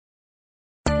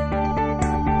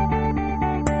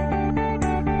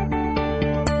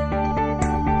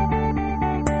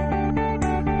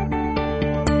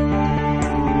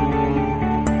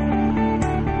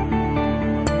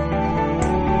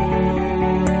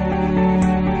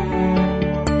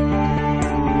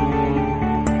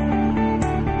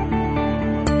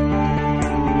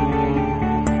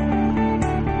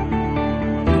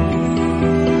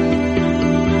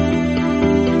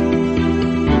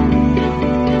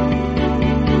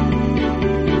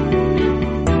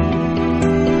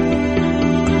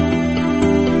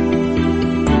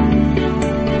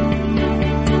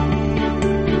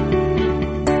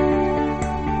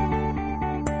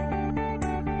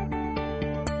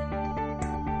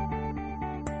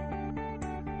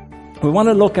We want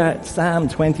to look at Psalm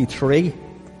 23,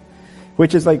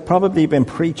 which has like probably been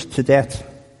preached to death,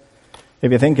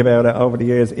 if you think about it, over the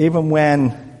years. Even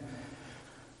when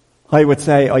I would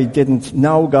say I didn't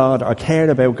know God or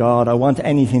cared about God or want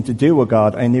anything to do with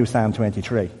God, I knew Psalm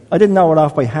 23. I didn't know it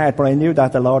off by heart, but I knew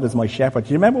that the Lord is my shepherd.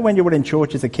 Do you remember when you were in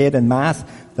church as a kid in Mass?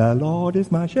 The Lord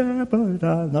is my shepherd. Do you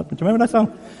remember that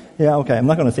song? Yeah, okay, I'm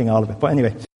not going to sing all of it. But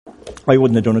anyway, I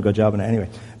wouldn't have done a good job in it anyway.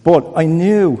 But I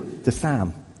knew the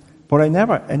Psalm. But it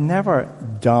never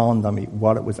dawned on me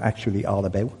what it was actually all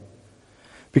about.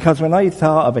 Because when I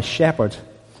thought of a shepherd,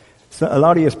 so a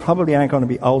lot of you probably aren't going to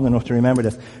be old enough to remember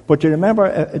this, but do you remember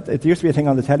it used to be a thing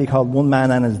on the telly called One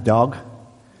Man and His Dog?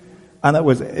 And it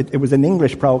was an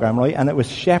English program, right? And it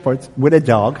was shepherds with a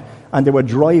dog, and they were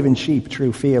driving sheep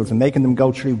through fields and making them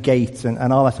go through gates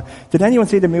and all that stuff. Did anyone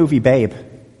see the movie Babe?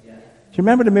 Yeah. Do you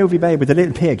remember the movie Babe with the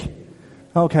little pig?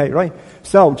 Okay, right.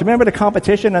 So, do you remember the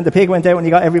competition and the pig went out and he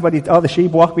got everybody, all the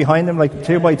sheep walked behind him like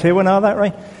 2 by 2 and all that,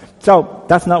 right? So,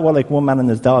 that's not what like One Man and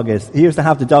His Dog is. He used to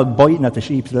have the dog biting at the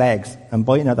sheep's legs and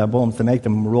biting at their bums to make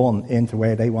them run into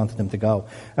where they wanted them to go.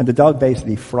 And the dog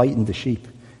basically frightened the sheep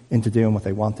into doing what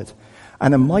they wanted.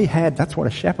 And in my head, that's what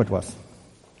a shepherd was.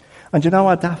 And you know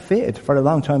what? That fitted for a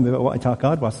long time about what I thought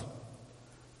God was.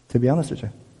 To be honest with you.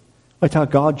 I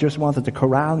thought God just wanted to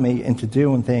corral me into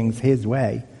doing things His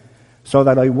way, so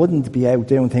that I wouldn't be out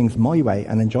doing things my way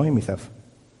and enjoying myself.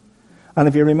 And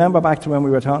if you remember back to when we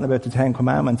were talking about the Ten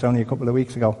Commandments only a couple of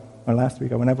weeks ago, or last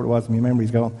week, or whenever it was, my memory's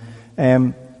going,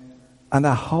 and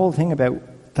that whole thing about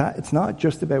that, it's not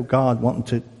just about God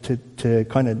wanting to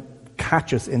kind of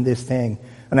catch us in this thing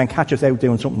and then catch us out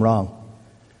doing something wrong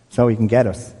so He can get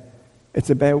us. It's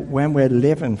about when we're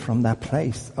living from that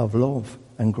place of love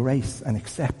and grace and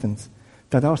acceptance,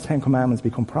 that those 10 Commandments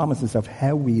become promises of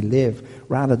how we live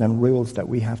rather than rules that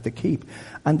we have to keep.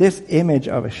 And this image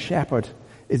of a shepherd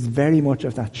is very much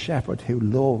of that shepherd who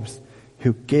loves,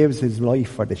 who gives his life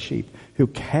for the sheep, who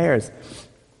cares.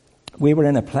 We were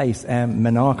in a place,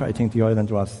 Menorca, I think the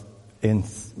island was,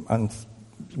 on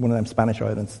one of them Spanish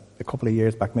islands, a couple of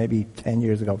years back, maybe 10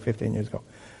 years ago, 15 years ago,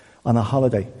 on a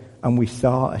holiday, and we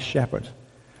saw a shepherd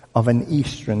of an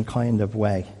Eastern kind of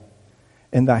way,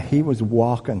 in that he was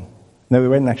walking. Now, we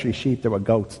weren't actually sheep, they were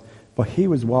goats. But he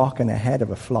was walking ahead of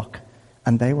a flock,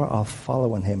 and they were all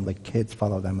following him like kids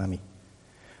follow their mammy.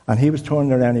 And he was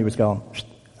turning around, he was going,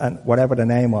 and whatever the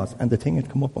name was, and the thing had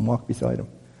come up and walked beside him.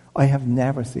 I have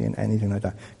never seen anything like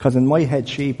that. Because in my head,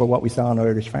 sheep were what we saw on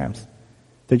Irish farms.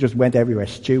 They just went everywhere,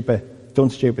 done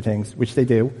stupid things, which they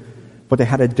do. But they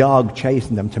had a dog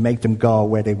chasing them to make them go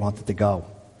where they wanted to go,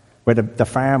 where the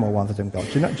farmer wanted them to go.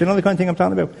 Do you know the kind of thing I'm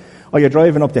talking about? Or you're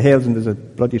driving up the hills and there's a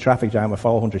bloody traffic jam with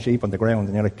 400 sheep on the ground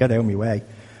and you're like, get out of my way.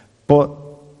 But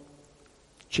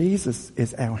Jesus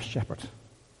is our shepherd.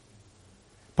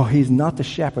 But He's not the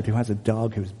shepherd who has a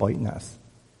dog who's biting at us.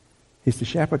 He's the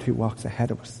shepherd who walks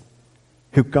ahead of us,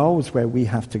 who goes where we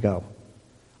have to go,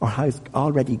 or has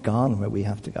already gone where we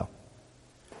have to go,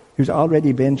 who's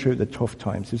already been through the tough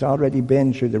times, who's already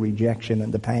been through the rejection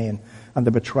and the pain and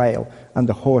the betrayal and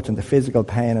the hurt and the physical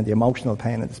pain and the emotional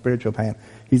pain and the spiritual pain.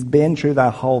 He's been through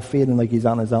that whole feeling like he's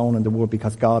on his own in the world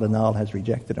because God and all has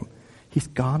rejected him. He's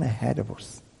gone ahead of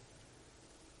us.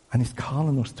 And He's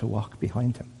calling us to walk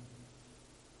behind Him.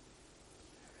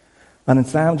 And in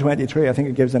Psalm 23, I think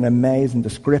it gives an amazing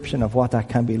description of what that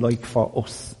can be like for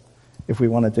us if we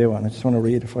want to do it. And I just want to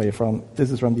read it for you.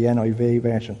 This is from the NIV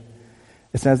version.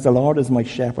 It says, "The Lord is my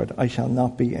shepherd, I shall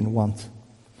not be in want.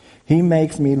 He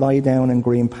makes me lie down in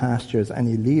green pastures, and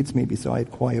He leads me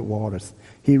beside quiet waters.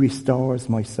 He restores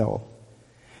my soul.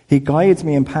 He guides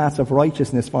me in paths of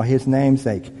righteousness for His name's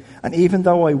sake. And even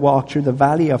though I walk through the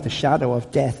valley of the shadow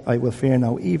of death, I will fear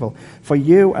no evil. For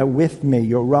You are with me,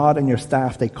 Your rod and Your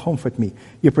staff, they comfort me.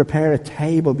 You prepare a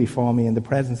table before me in the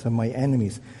presence of my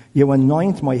enemies. You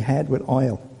anoint my head with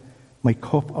oil. My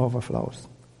cup overflows.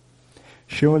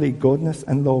 Surely goodness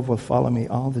and love will follow me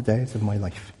all the days of my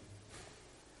life.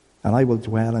 And I will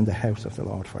dwell in the house of the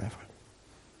Lord forever."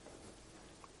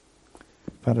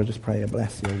 Father, just pray and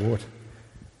bless Your word.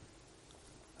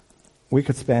 We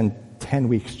could spend 10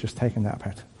 weeks just taking that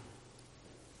apart.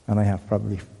 And I have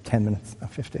probably 10 minutes or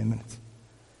 15 minutes.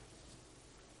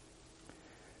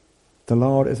 "The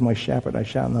Lord is my shepherd, I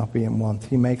shall not be in want.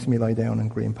 He makes me lie down in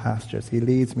green pastures. He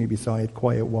leads me beside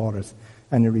quiet waters,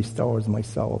 and He restores my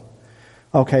soul."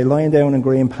 Okay, lying down in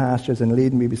green pastures and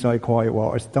leading me beside quiet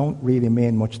waters don't really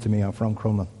mean much to me. I'm from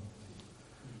Crumlin.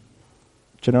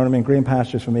 Do you know what I mean? Green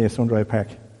pastures for me is Sundrive Park.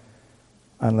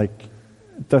 And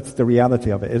that's the reality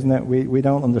of it, isn't it? We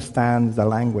don't understand the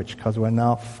language because we're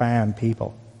not farm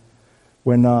people.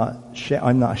 I'm not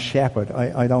a shepherd.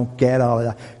 I don't get all of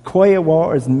that. Quiet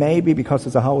waters, maybe because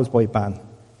there's a hosepipe ban.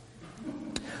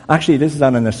 Actually, this is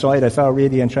on an aside. I saw a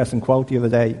really interesting quote the other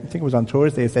day. I think it was on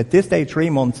Thursday. It said, this day 3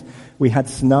 months, we had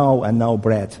snow and no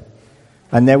bread.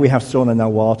 And now we have sun and no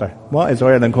water. What is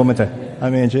Ireland coming to? I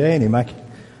mean, Janie Mac.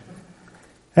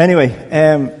 Anyway,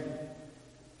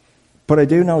 but I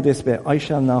do know this bit. I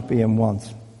shall not be in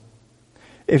want.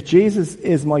 If Jesus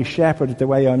is my shepherd the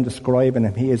way I'm describing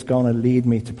him, he is going to lead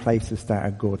me to places that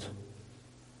are good.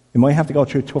 You might have to go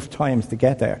through tough times to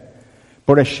get there.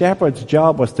 But a shepherd's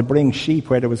job was to bring sheep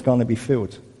where there was going to be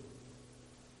food.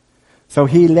 So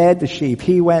he led the sheep.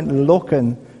 He went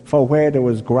looking for where there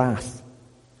was grass.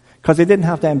 Because they didn't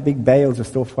have them big bales of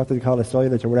stuff, what do they call it,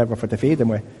 silage or whatever, to feed them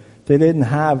with. They didn't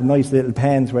have nice little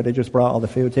pens where they just brought all the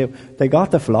food to. They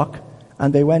got the flock,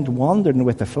 and they went wandering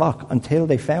with the flock until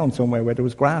they found somewhere where there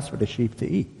was grass for the sheep to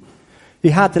eat. He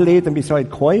had to lead them beside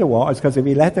quiet waters, because if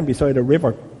he let them beside a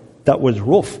river that was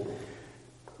rough,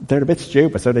 they're a bit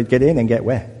stupid, so they'd get in and get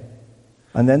wet.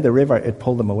 And then the river, it'd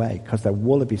pull them away, because their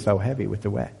wool would be so heavy with the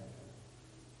wet.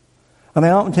 And I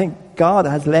often think God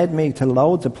has led me to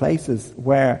loads of places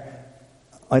where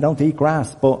I don't eat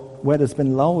grass, but where there's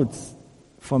been loads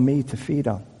for me to feed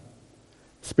on.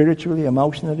 Spiritually,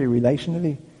 emotionally,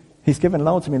 relationally. He's given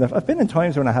loads to me. I've been in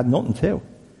times when I had nothing too.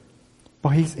 But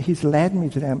he's led me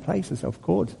to them places of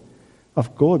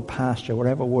good pasture,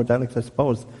 whatever word that is. I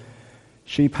suppose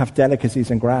sheep have delicacies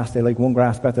in grass. They like one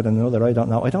grass better than another. I don't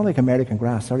know. I don't like American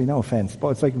grass. Sorry, no offense. But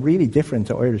it's like really different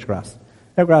to Irish grass.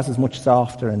 Our grass is much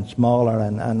softer and smaller,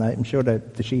 and I'm sure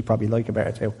that the sheep probably like it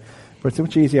better too. But it's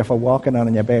much easier for walking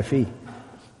on your bare feet.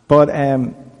 But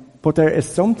there is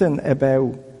something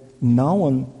about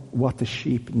knowing what the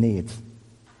sheep need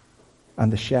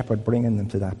and the shepherd bringing them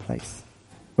to that place.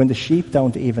 When the sheep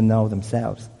don't even know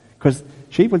themselves. Because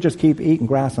sheep will just keep eating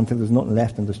grass until there's nothing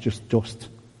left and there's just dust.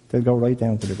 They'll go right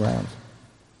down to the ground.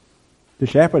 The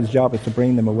shepherd's job is to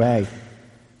bring them away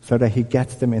so that he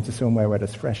gets them into somewhere where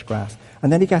there's fresh grass.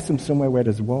 And then he gets them somewhere where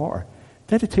there's water.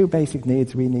 They're the two basic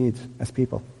needs we need as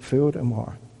people, food and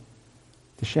water.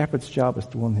 The shepherd's job is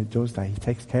the one who does that. He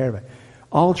takes care of it.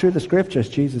 All through the scriptures,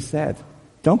 Jesus said,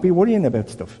 don't be worrying about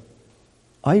stuff.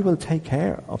 I will take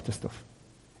care of the stuff.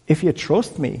 If you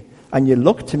trust me and you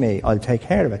look to me, I'll take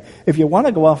care of it. If you want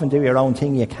to go off and do your own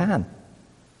thing, you can.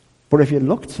 But if you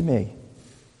look to me,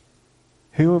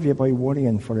 who of you by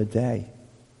worrying for a day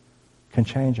can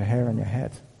change a hair on your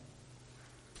head?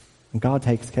 And God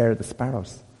takes care of the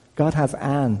sparrows. God has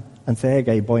Anne and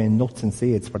Sergei buying nuts and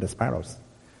seeds for the sparrows.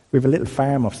 We have a little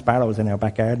farm of sparrows in our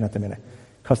back garden at the minute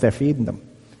because they're feeding them.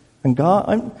 And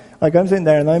God, I'm sitting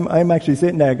there and I'm actually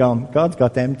sitting there going, God's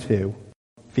got them too,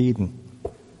 feeding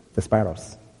the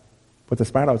sparrows. But the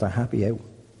sparrows are happy out.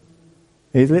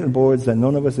 These little birds that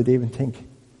none of us would even think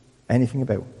anything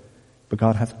about. But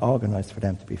God has organised for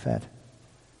them to be fed.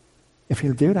 If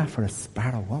he'll do that for a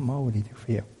sparrow, what more will he do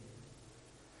for you?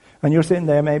 And you're sitting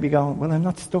there maybe going, well, I'm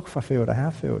not stuck for food, I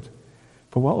have food.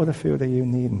 But what other food are you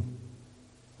needing?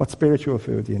 What spiritual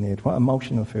food do you need? What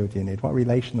emotional food do you need? What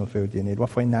relational food do you need? What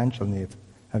financial need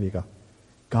have you got?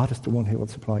 God is the one who will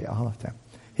supply all of them.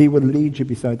 He will lead you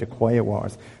beside the quiet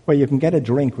waters, where you can get a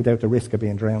drink without the risk of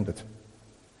being drowned.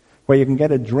 Where you can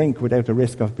get a drink without the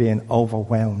risk of being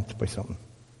overwhelmed by something.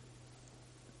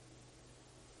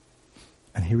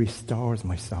 And he restores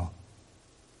my soul.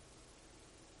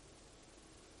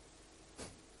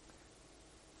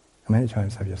 How many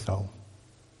times have your soul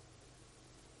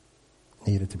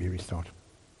needed to be restored?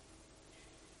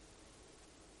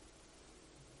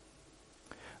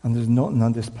 And there's nothing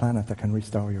on this planet that can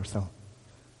restore your soul.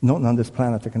 Nothing on this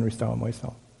planet that can restore my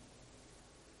soul.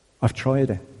 I've tried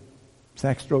it.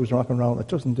 Sex, drugs, rock and roll, it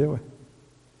doesn't do it.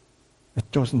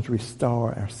 It doesn't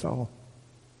restore our soul.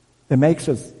 It makes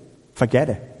us forget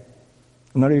it.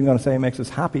 I'm not even going to say it makes us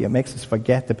happy. It makes us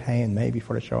forget the pain maybe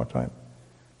for a short time.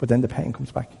 But then the pain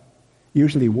comes back.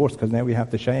 Usually worse, because now we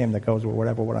have the shame that goes with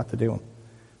whatever we're after doing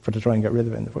to try and get rid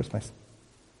of it in the first place.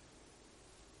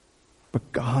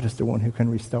 But God is the one who can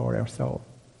restore our soul.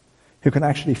 Who can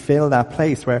actually fill that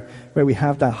place where we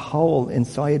have that hole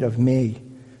inside of me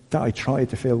that I tried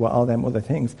to fill with all them other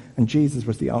things. And Jesus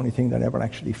was the only thing that ever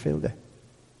actually filled it.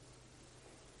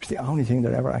 It was the only thing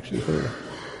that ever actually filled it.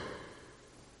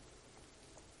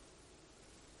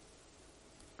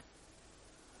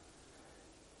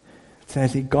 It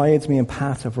says he guides me in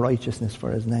paths of righteousness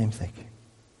for his name's sake.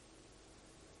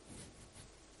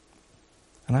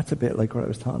 And that's a bit like what I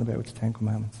was talking about with the Ten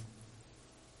Commandments.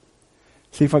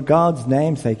 See, for God's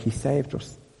name's sake, he saved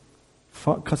us.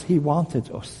 Because he wanted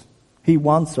us. He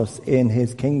wants us in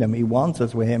his kingdom. He wants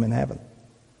us with him in heaven.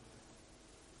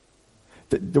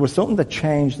 There was something that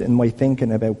changed in my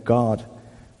thinking about God,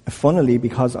 funnily,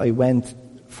 because I went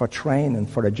for training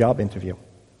for a job interview.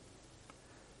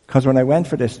 Because when I went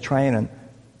for this training,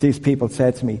 these people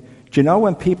said to me, do you know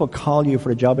when people call you for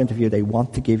a job interview, they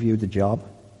want to give you the job?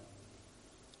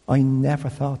 I never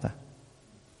thought that.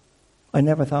 I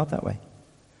never thought that way.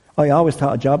 I always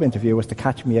thought a job interview was to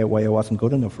catch me out why I wasn't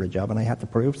good enough for a job and I had to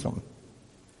prove something.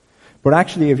 But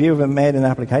actually, if you haven't made an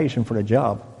application for a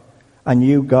job and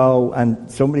you go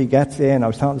and somebody gets in, I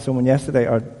was talking to someone yesterday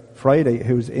or Friday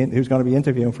who's going to be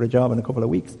interviewing for a job in a couple of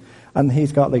weeks, and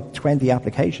he's got like 20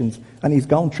 applications and he's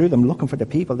going through them looking for the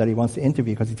people that he wants to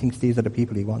interview because he thinks these are the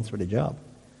people he wants for the job.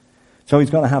 So he's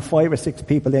going to have 5 or 6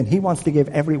 people in. He wants to give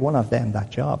every one of them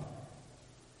that job.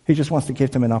 He just wants to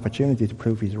give them an opportunity to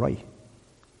prove he's right.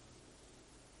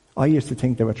 I used to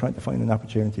think they were trying to find an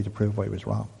opportunity to prove I was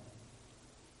wrong.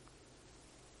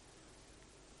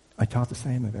 I thought the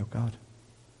same about God.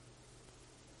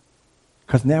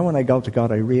 Because now when I go to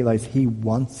God, I realize He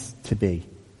wants to be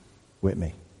with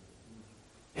me.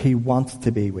 He wants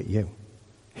to be with you.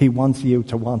 He wants you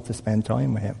to want to spend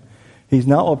time with Him. He's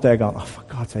not up there going, oh, for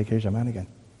God's sake, here's your man again.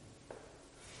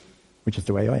 Which is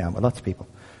the way I am with lots of people.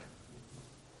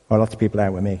 Or lots of people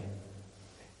are with me.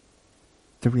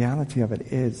 The reality of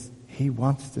it is, He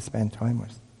wants to spend time with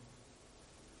us.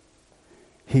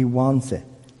 He wants it.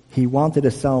 He wanted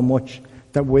us so much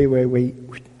that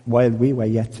while we were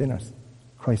yet sinners,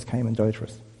 Christ came and died for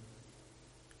us.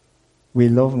 We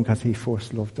love Him because He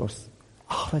first loved us.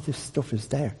 All of this stuff is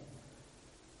there.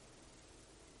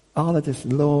 All of this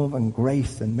love and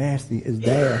grace and mercy is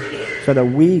there so that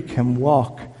we can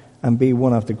walk and be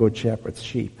one of the good shepherd's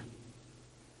sheep.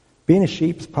 Being a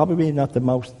sheep is probably not the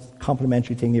most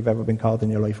complimentary thing you've ever been called in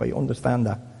your life. I understand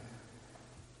that.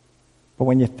 But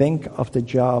when you think of the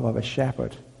job of a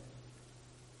shepherd's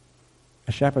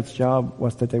job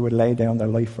was that they would lay down their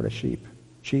life for the sheep.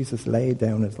 Jesus laid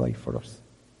down His life for us.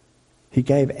 He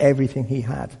gave everything He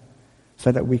had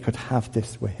so that we could have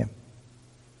this with Him.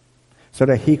 So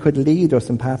that He could lead us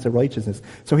in paths of righteousness.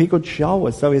 So He could show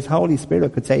us. So His Holy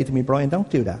Spirit could say to me, Brian, don't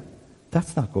do that.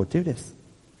 That's not good. Do this.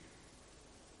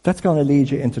 That's going to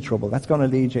lead you into trouble. That's going to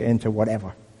lead you into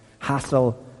whatever.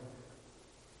 Hassle,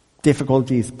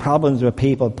 difficulties, problems with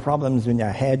people, problems in your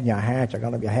head and your heart.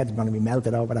 Your head's going to be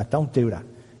melted over that. Don't do that.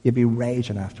 You'll be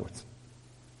raging afterwards.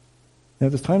 Now,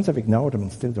 there's times I've ignored Him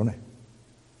and still done it.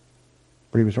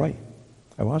 But He was right.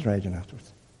 I was raging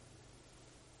afterwards.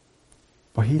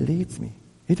 But He leads me.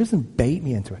 He doesn't bait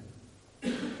me into it.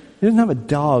 He doesn't have a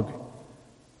dog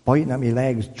biting at my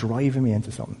legs, driving me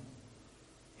into something.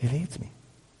 He leads me.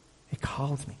 He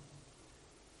calls me.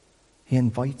 He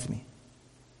invites me.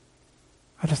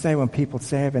 I just say when people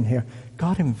serve in here,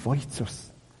 God invites us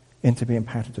into being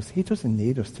part of this. He doesn't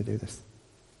need us to do this.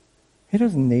 He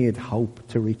doesn't need hope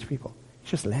to reach people. He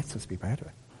just lets us be part of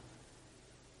it.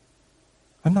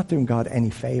 I'm not doing God any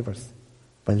favors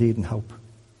by leading hope.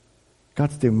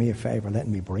 God's doing me a favor,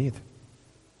 letting me breathe.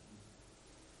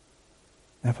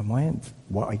 Never mind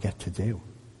what I get to do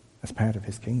as part of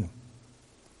His kingdom.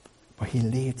 But He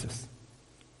leads us.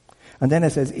 And then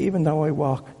it says, even though I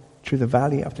walk through the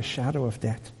valley of the shadow of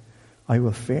death, I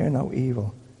will fear no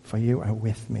evil, for you are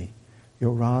with me.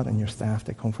 Your rod and your staff,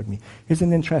 they comfort me. Here's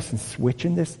an interesting switch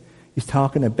in this. He's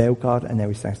talking about God, and now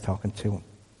he starts talking to Him.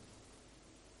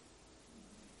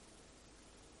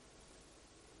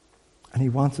 And He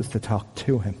wants us to talk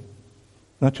to Him,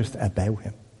 not just about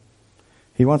Him.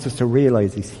 He wants us to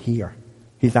realize He's here.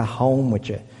 He's at home with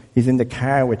you. He's in the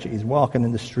car with you. He's walking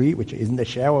in the street with you. He's in the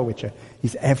shower with you.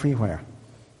 He's everywhere.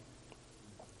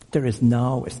 There is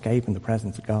no escaping the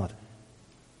presence of God,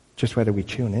 just whether we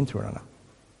tune into it or not.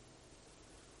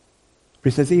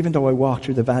 But He says, even though I walk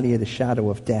through the valley of the shadow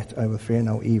of death, I will fear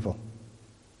no evil,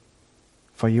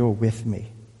 for you're with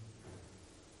me.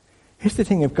 Here's the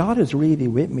thing, if God is really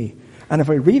with me, and if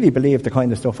I really believe the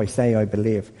kind of stuff I say I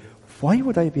believe, why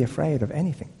would I be afraid of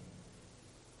anything?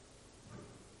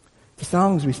 The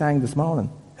songs we sang this morning,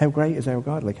 how great is our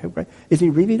God? Like, how great? Is He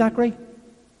really that great?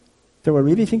 Do I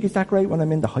really think He's that great when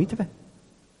I'm in the height of it?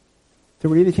 Do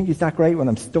I really think He's that great when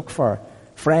I'm stuck for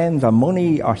friends or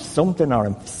money or something, or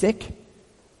I'm sick?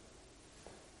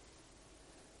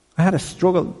 I had a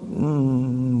struggle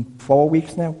 4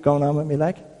 weeks now going on with my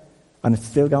leg, and it's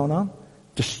still going on.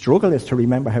 The struggle is to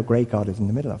remember how great God is in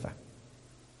the middle of it.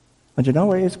 And you know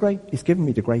where He is great? He's given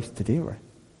me the grace to deal with it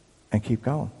and keep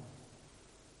going.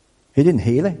 He didn't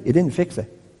heal it. He didn't fix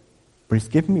it. But He's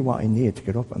given me what I need to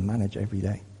get up and manage every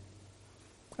day.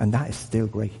 And that is still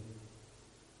great.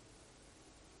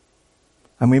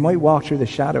 And we might walk through the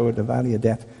shadow of the valley of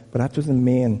death, but that doesn't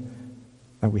mean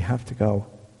that we have to go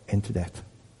into death.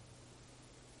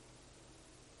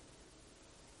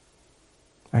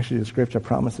 Actually, the scripture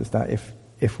promises that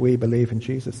if we believe in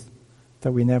Jesus,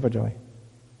 that we never die.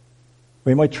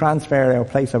 We might transfer our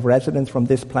place of residence from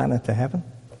this planet to heaven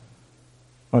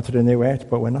or to the new earth,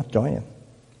 but we're not dying.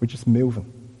 We're just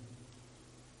moving.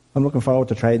 I'm looking forward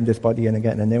to trading this body in and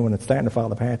getting a new one. It's starting to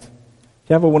fall apart. Do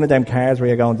you have one of them cars where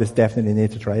you're going, this definitely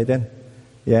need to trade in?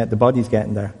 Yeah, the body's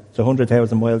getting there. It's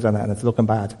 100,000 miles on it and it's looking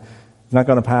bad. It's not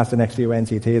going to pass the next few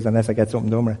NCTs unless I get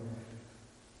something dumber.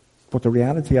 But the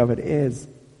reality of it is,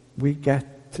 we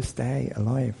get to stay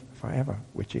alive forever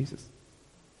with Jesus.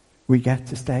 We get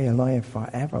to stay alive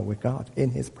forever with God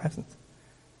in his presence.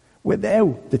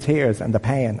 Without the tears and the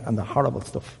pain and the horrible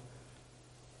stuff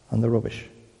and the rubbish.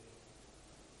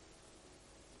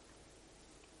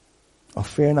 Oh,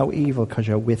 fear no evil because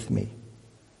you're with me.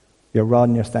 Your rod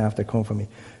and your staff, they come from me.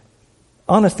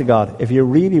 Honest to God, if you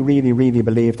really, really, really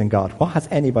believed in God, what has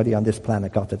anybody on this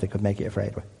planet got that they could make you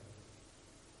afraid with?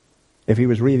 If he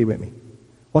was really with me.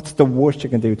 What's the worst you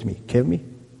can do to me? Kill me?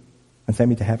 And send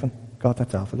me to heaven? God,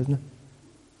 that's awful, isn't it?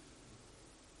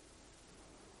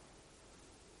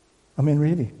 I mean,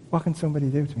 really, what can somebody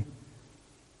do to me?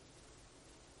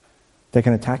 They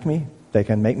can attack me. They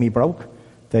can make me broke.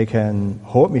 They can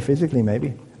hurt me physically,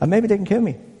 maybe. And maybe they can kill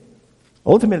me.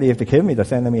 Ultimately, if they kill me, they're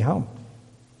sending me home.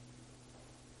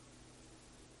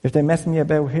 If they mess me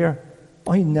about here,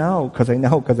 I know, because I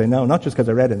know, not just because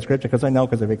I read it in Scripture, because I know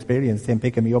because I've experienced him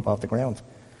picking me up off the ground,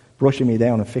 brushing me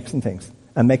down and fixing things,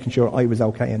 and making sure I was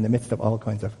okay in the midst of all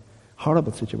kinds of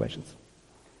horrible situations.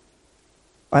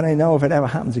 And I know if it ever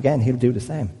happens again, he'll do the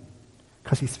same,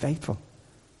 because he's faithful.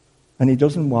 And he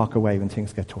doesn't walk away when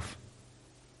things get tough.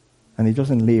 And he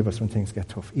doesn't leave us when things get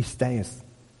tough. He stays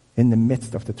in the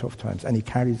midst of the tough times, and he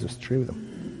carries us through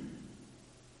them.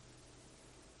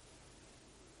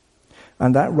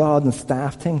 And that rod and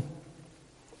staff thing,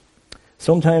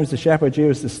 sometimes the shepherd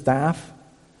used the staff,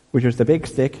 which was the big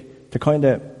stick, to kind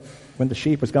of, when the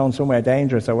sheep was going somewhere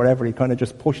dangerous or whatever, he'd kind of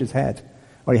just push his head.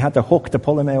 Or he had the hook to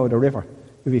pull him out of the river,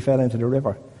 if he fell into the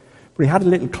river. But he had a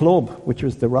little club, which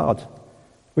was the rod,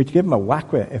 which gave him a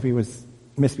whack with if he was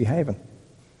misbehaving.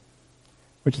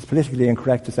 Which is politically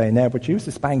incorrect to say now, but you used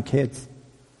to spank kids.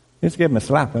 You used to give them a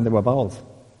slap when they were balls.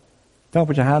 Don't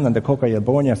put your hand on the cooker, you'll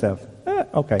burn yourself.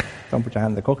 Okay, don't put your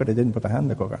hand in the cooker. They didn't put their hand in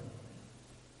the cooker.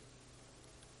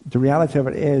 The reality of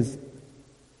it is,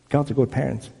 God's a good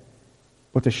parent.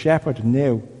 But the shepherd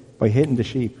knew, by hitting the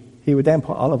sheep, he would then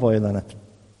put olive oil on it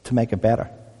to make it better.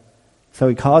 So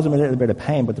he caused him a little bit of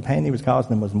pain, but the pain he was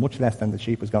causing him was much less than the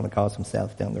sheep was going to cause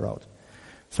himself down the road.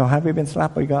 So have we been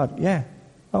slapped by God? Yeah,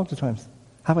 loads of times.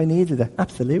 Have I needed it?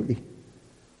 Absolutely.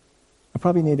 I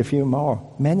probably need a few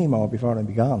more, many more, before I'll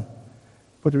be gone.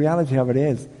 But the reality of it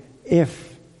is,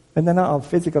 and they're not all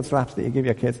physical slaps that you give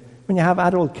your kids, when you have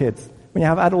adult kids, when you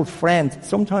have adult friends,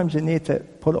 sometimes you need to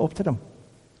put it up to them.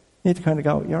 You need to kind of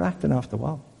go, you're acting off the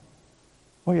wall.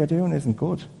 What you're doing isn't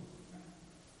good.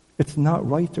 It's not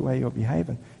right the way you're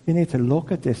behaving. You need to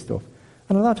look at this stuff.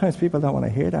 And a lot of times people don't want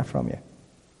to hear that from you.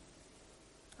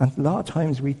 And a lot of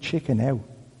times we chicken out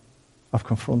of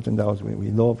confronting those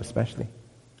we love especially,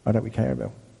 or that we care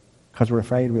about. Because we're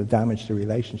afraid we'll damage the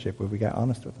relationship if we get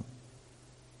honest with them.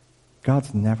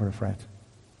 God's never afraid.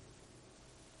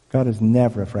 God is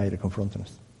never afraid of confronting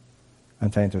us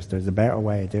and saying to us, there's a better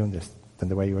way of doing this than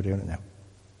the way you're doing it now.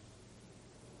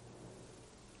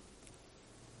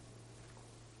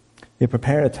 You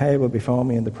prepare a table before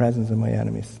me in the presence of my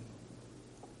enemies.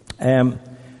 When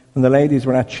the ladies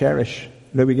were at Cherish,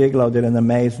 Louis Giglow did an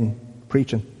amazing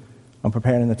preaching on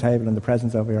preparing the table in the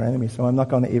presence of your enemies. So I'm not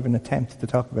going to even attempt to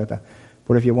talk about that.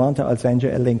 But if you want it, I'll send you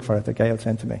a link for it that Gail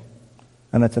sent to me.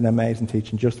 And it's an amazing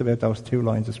teaching just about those 2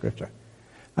 lines of Scripture.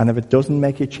 And if it doesn't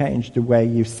make you change the way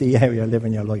you see how you're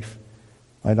living your life,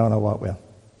 I don't know what will.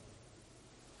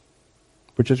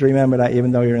 But just remember that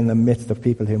even though you're in the midst of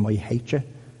people who might hate you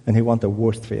and who want the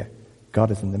worst for you,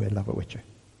 God is in the middle of it with you.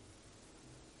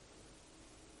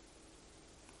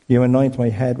 You anoint my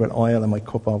head with oil and my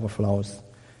cup overflows.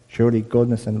 Surely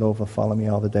goodness and love will follow me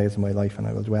all the days of my life, and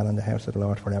I will dwell in the house of the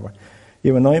Lord forever.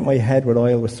 You anoint my head with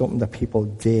oil was something that people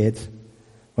did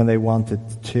when they wanted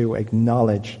to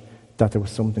acknowledge that there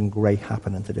was something great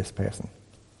happening to this person.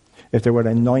 If they were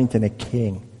anointing a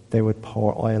king, they would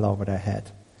pour oil over their head.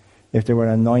 If they were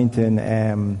anointing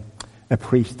a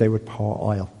priest, they would pour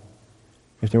oil.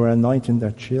 If they were anointing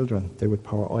their children, they would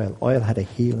pour oil. Oil had a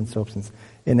healing substance.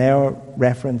 In our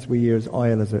reference, we use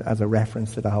oil as a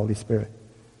reference to the Holy Spirit.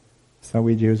 So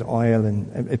we'd use oil,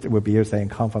 and it would be used, say, in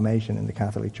confirmation in the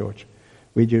Catholic Church.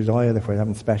 We'd use oil if we're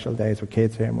having special days with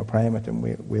kids here and we're praying with them.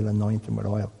 We'll anoint them with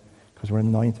oil because we're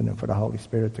anointing them for the Holy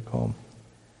Spirit to come.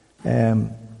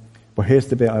 But here's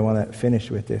the bit I want to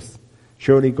finish with this.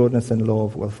 Surely goodness and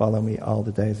love will follow me all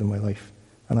the days of my life,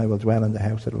 and I will dwell in the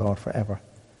house of the Lord forever.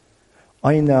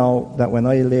 I know that when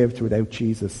I lived without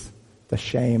Jesus, the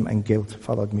shame and guilt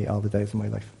followed me all the days of my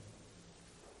life.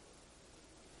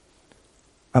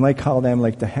 And I call them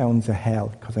like the hounds of hell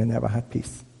because I never had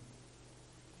peace.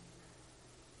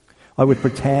 I would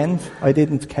pretend I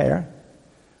didn't care.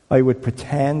 I would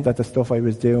pretend that the stuff I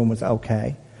was doing was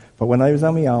okay. But when I was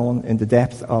on my own, in the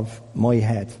depths of my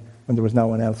head, when there was no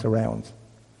one else around,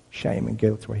 shame and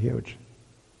guilt were huge.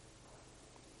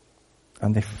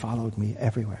 And they followed me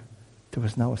everywhere. There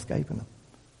was no escaping them.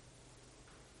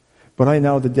 But I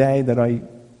know the day that I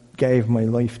gave my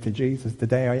life to Jesus, the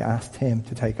day I asked him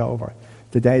to take over,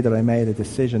 the day that I made a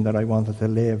decision that I wanted to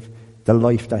live the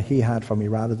life that he had for me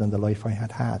rather than the life I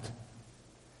had had,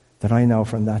 that I know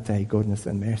from that day goodness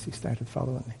and mercy started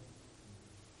following me.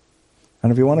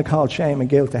 And if you want to call shame and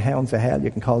guilt the hounds of hell, you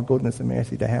can call goodness and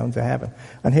mercy the hounds of heaven.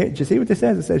 And here, do you see what this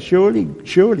says? It says,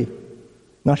 surely,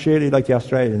 not surely like the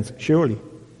Australians, surely.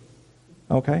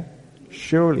 Okay?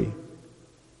 Surely.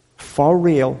 For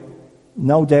real,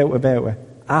 no doubt about it,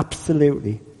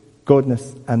 absolutely,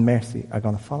 goodness and mercy are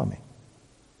going to follow me.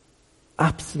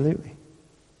 Absolutely.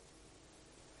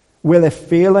 Will it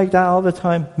feel like that all the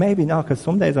time? Maybe not, because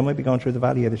some days I might be going through the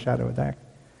valley of the shadow of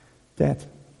death.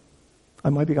 I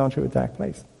might be going through a dark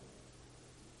place.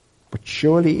 But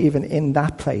surely even in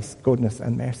that place, goodness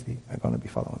and mercy are going to be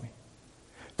following me.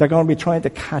 They're going to be trying to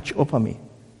catch up on me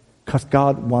because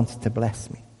God wants to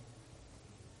bless me.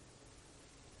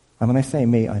 And when I say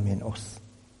me, I mean us.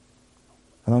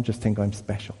 I don't just think I'm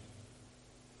special.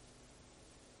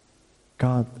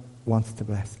 God wants to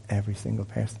bless every single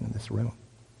person in this room.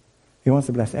 He wants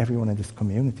to bless everyone in this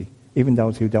community, even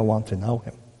those who don't want to know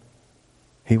him.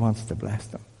 He wants to bless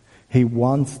them. He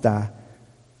wants that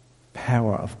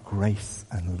power of grace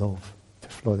and love to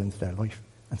flood into their life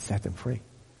and set them free.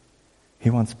 He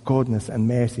wants goodness and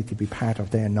mercy to be part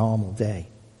of their normal day.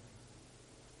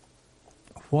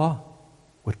 What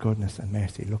would goodness and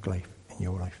mercy look like in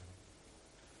your life?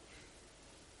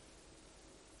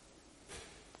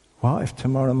 What if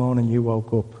tomorrow morning you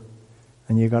woke up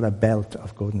and you got a belt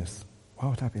of goodness? What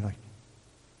would that be like?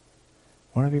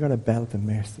 What if you got a belt of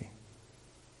mercy?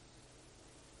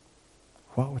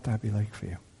 What would that be like for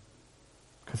you?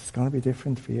 Because it's going to be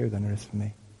different for you than it is for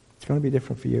me. It's going to be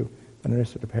different for you than it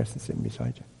is for the person sitting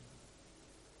beside you.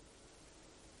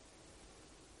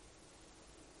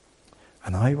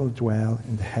 And I will dwell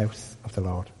in the house of the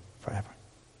Lord forever.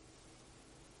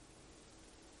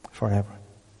 Forever.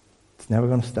 It's never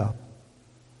going to stop.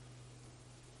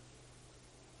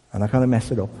 I'm not going to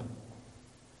mess it up.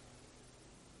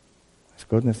 His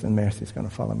goodness and mercy is going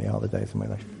to follow me all the days of my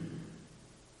life.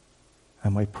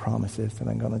 And my promise is that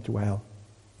I'm going to dwell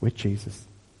with Jesus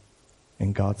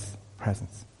in God's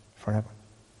presence forever.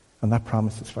 And that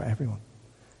promise is for everyone.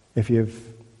 If you've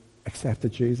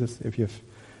accepted Jesus, if you've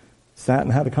sat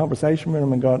and had a conversation with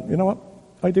him and gone, you know what,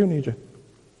 I do need you.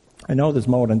 I know there's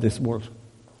more than this world.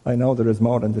 I know there is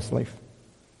more than this life.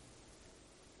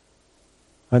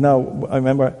 I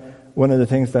remember one of the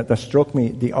things that struck me,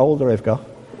 the older I've got,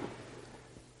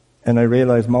 and I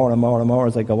realize more and more and more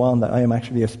as I go on that I am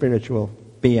actually a spiritual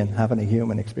being having a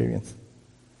human experience.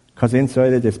 Because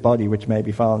inside of this body, which may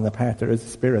be falling apart, there is a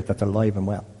spirit that's alive and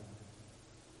well.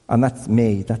 And that's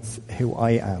me. That's who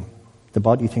I am. The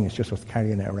body thing is just what's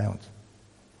carrying it around.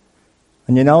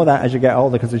 And you know that as you get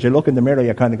older, because as you look in the mirror,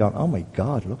 you're kind of going, oh my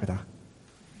God, look at that.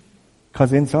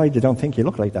 Because inside you don't think you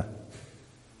look like that.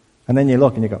 And then you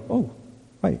look and you go, oh,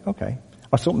 right, okay.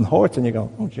 Or something hurts and you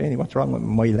go, oh, Janie, what's wrong with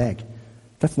my leg?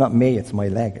 That's not me, it's my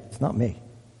leg. It's not me.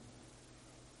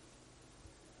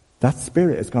 That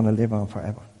spirit is going to live on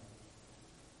forever.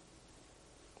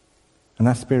 And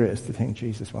that spirit is the thing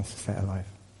Jesus wants to set alive.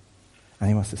 And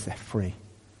he wants to set free.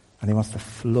 And he wants to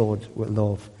flood with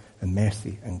love and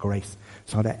mercy and grace.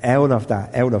 So that out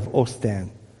of us then,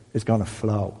 is going to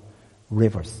flow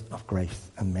rivers of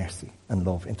grace and mercy and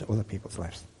love into other people's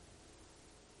lives.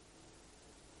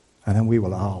 And then we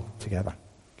will all together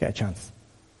get a chance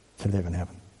to live in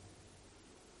heaven.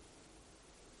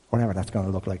 Whatever that's going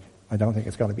to look like. I don't think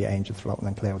it's going to be angels floating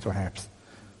on clouds or harps.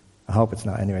 I hope it's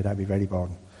not anyway. That'd be very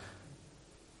boring.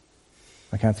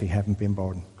 I can't see heaven being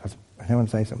boring. Because I want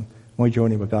to say something. My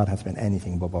journey with God has been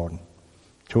anything but boring.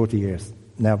 30 years.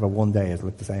 Never one day has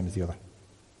looked the same as the other.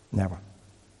 Never.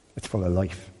 It's full of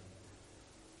life.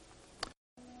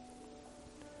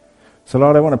 So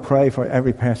Lord, I want to pray for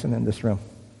every person in this room.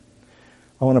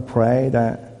 I want to pray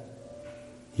that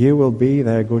you will be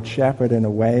their good shepherd in a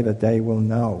way that they will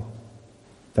know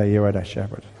that you are their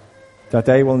shepherd. That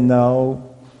they will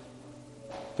know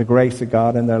the grace of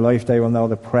God in their life. They will know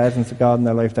the presence of God in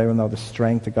their life. They will know the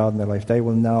strength of God in their life. They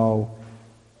will know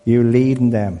you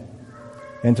leading them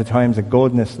into times of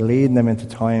goodness, leading them into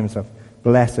times of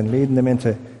blessing, leading them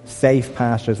into safe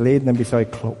pastures, leading them beside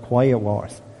quiet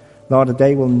waters. Lord, that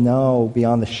they will know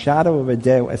beyond the shadow of a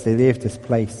doubt as they leave this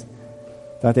place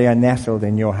that they are nestled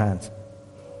in your hands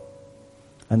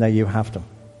and that you have them.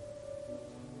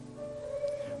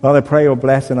 Lord, I pray your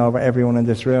blessing over everyone in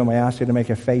this room. I ask you to make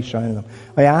your face shine on them.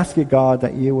 I ask you, God,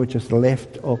 that you would just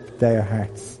lift up their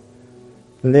hearts,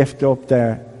 lift up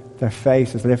their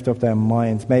faces, lift up their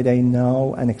minds. May they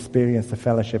know and experience the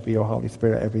fellowship of your Holy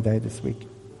Spirit every day this week.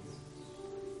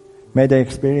 May they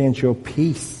experience your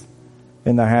peace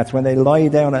in their hearts. When they lie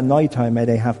down at night time, may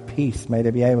they have peace. May they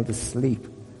be able to sleep.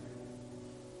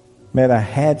 May their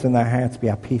heads and their hearts be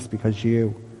at peace because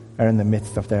you are in the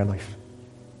midst of their life.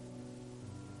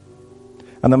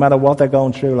 And no matter what they're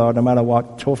going through, Lord, no matter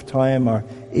what tough time or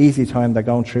easy time they're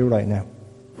going through right now,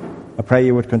 I pray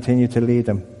you would continue to lead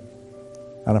them.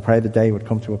 And I pray the day would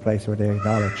come to a place where they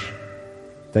acknowledge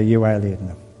that you are leading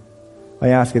them. I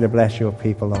ask you to bless your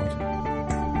people, Lord.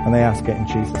 And I ask it in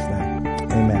Jesus' name.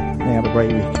 Amen. May you have a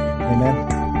great week.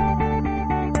 Amen.